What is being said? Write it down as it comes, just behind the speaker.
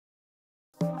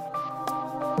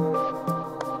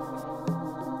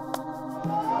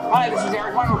Hi, this is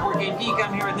Eric Weinberg for Game Geek.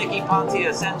 I'm here with Nikki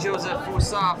Pontius and Joseph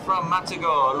Foussa from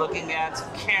Matago, looking at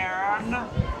Cairn.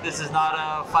 This is not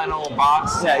a final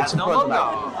box. Yeah, It it's has a no logo.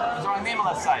 prototype. There's the wrong name on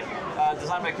that side.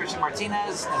 Designed by Christian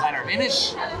Martinez, designer of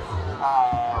Inish.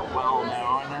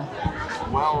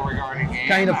 Well-known, well-regarded game.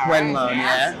 Kind of All well-known,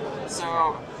 yes. yeah.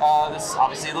 So, this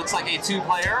obviously looks like a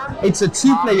two-player. It's a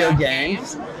two-player combat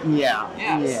game. Yeah.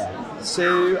 Yes. Yeah.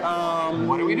 So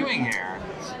What are we doing here?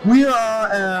 we are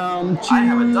two. I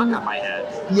have a duck on my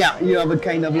head. Yeah, you have a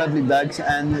kind of lovely ducks,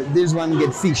 and this one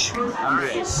gets fish.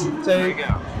 Alright, So there you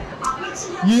go.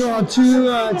 you are two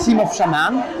team of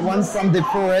shaman, one from the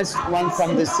forest, one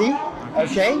from the sea.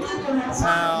 Okay, it's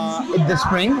the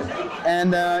spring,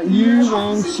 and you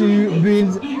want to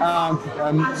build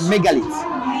megaliths.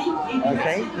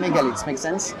 Okay, megaliths make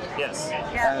sense. Yes.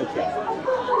 Okay.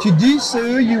 To do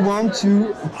so, you want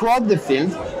to crowd the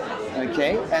field.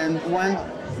 Okay, and when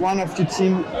one of your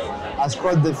team has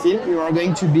crowded the field, you are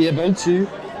going to be able to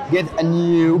get a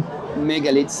new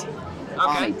megalith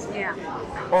on it. Yeah.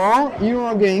 Or you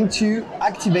are going to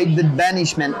activate the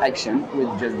banishment action with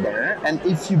just there, and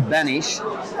if you banish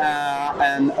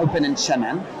an opponent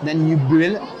shaman, then you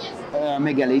build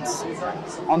megaliths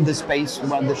on the space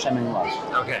where the shaman was.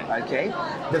 Okay. Okay.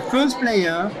 The first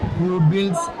player who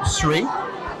builds 3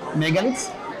 megaliths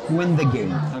win the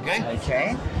game. Okay.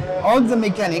 Okay. All the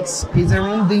mechanics is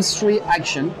around these 3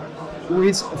 actions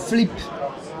with flip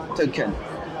token.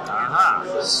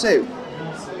 Aha. So,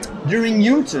 during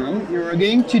your turn, you are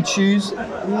going to choose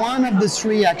one of the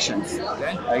 3 actions.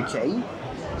 Okay. Okay.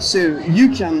 So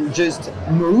you can just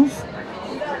move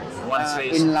One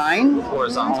space in line.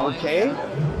 horizontally. Okay.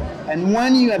 And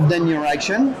when you have done your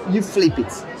action, you flip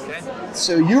it. Okay.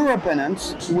 So your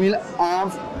opponent will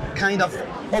have kind of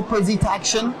opposite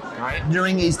action Right.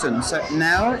 during his turn. So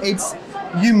now it's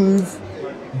you move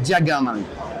diagonally.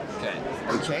 Okay.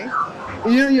 Okay.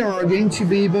 Here you are going to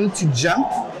be able to jump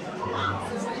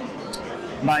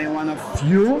by one of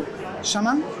your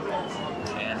shaman.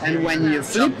 And when you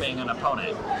flip, jumping an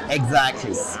opponent.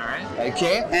 exactly. All right.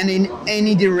 Okay. And in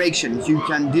any direction, you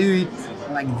can do it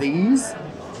like this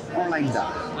or like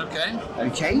that. Okay.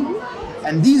 Okay.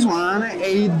 And this one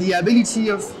is the ability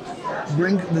of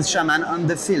bring the shaman on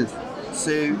the field.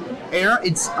 So here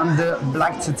it's on the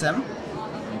black totem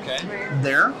Okay.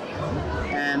 there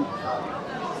and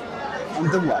on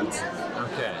the white.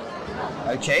 Okay.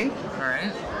 Okay. All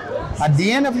right. At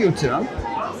the end of your turn,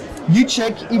 you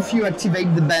check if you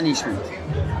activate the banishment.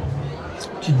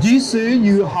 To do so,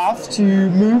 you have to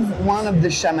move one of the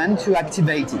shaman to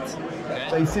activate it. Okay.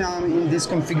 So if I'm in this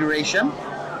configuration,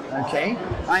 okay,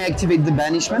 I activate the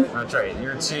banishment. That's right.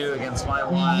 You're 2 against my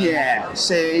 1. Yeah,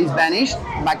 so he's banished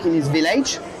back in his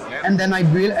village, Yep. and then I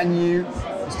build a new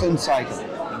stone cycle.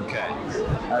 Okay.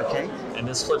 Okay, And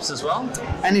this flips as well?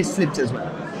 and it's flipped as well.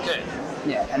 Okay.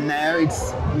 Yeah, and now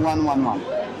it's 1-1-1.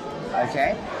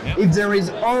 Okay, Yep. if there is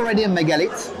already a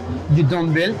megalith, you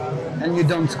don't build and you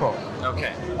don't score.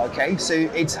 Okay. Okay, so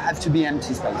it has to be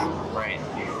empty space. Right.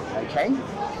 Okay,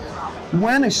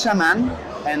 when a shaman,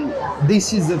 and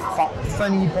this is the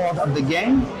funny part of the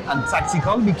game and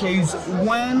tactical, because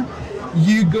when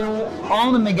you go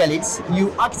on the megaliths,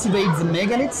 you activate the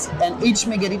megaliths, and each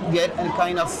megalith get a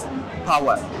kind of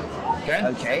power. Okay.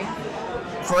 Okay.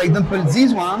 For example,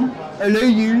 this one allow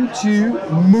you to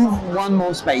move one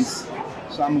more space.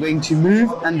 So I'm going to move,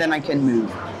 and then I can move.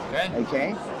 Okay.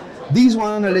 Okay. This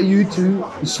one allow you to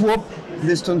swap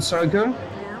the stone circle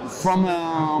from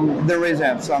the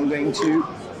reserve. So I'm going to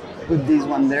put this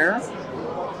one there,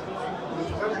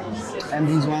 and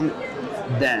this one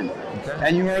then. Okay.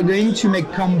 And you are going to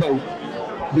make combo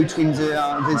between the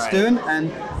Right. stone,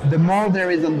 and the more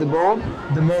there is on the board,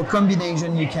 the more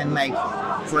combination you can make.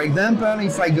 For example,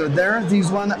 if I go there, this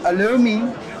one allow me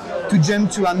to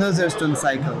jump to another stone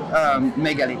cycle,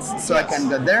 megalith. So I can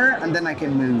go there, and then I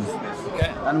can move.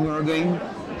 Okay. And we're going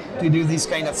to do this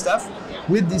kind of stuff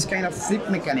with this kind of flip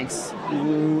mechanics.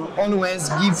 You always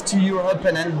give to your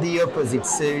opponent the opposite.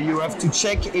 So you have to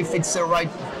check if it's the right,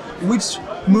 which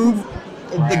move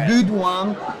is the Right. good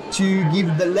one to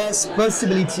give the less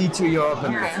possibility to your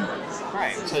opponent. Okay.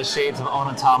 Right. So Shades of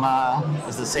Onitama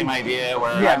is the same idea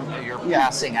where you're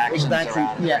passing actions exactly.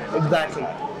 around. Yeah, exactly.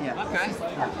 Yeah. Okay.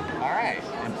 All right.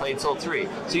 And played till 3.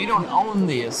 So you don't own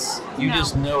this. You No.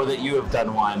 just know that you have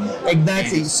done one.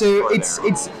 Exactly. And So score it's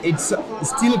there.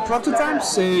 still a prototype.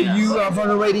 So you have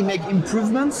already made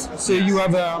improvements. So you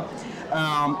have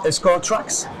a score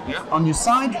tracks Yeah. on your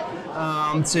side,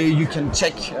 so you can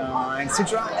check,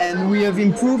 etc. And we have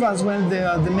improved as well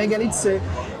the megalith. So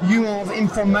you have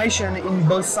information in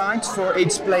both sides for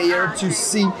each player to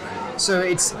see. So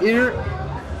it's here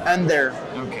and there.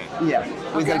 Okay.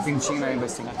 Yeah, without teaching and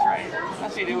investing. That's right.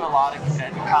 That's what you do a lot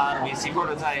at Con. We see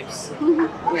prototypes.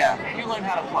 Yeah. You learn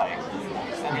how to play.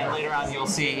 And then later on, you'll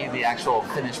see the actual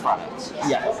finished products.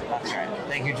 Yeah. That's right.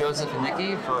 Thank you, Joseph and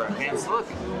Nikki, for an advanced look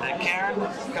at Cairn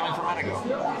coming from Mexico.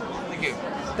 Thank you.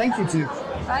 Thank you too.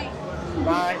 Bye.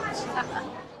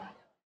 Bye.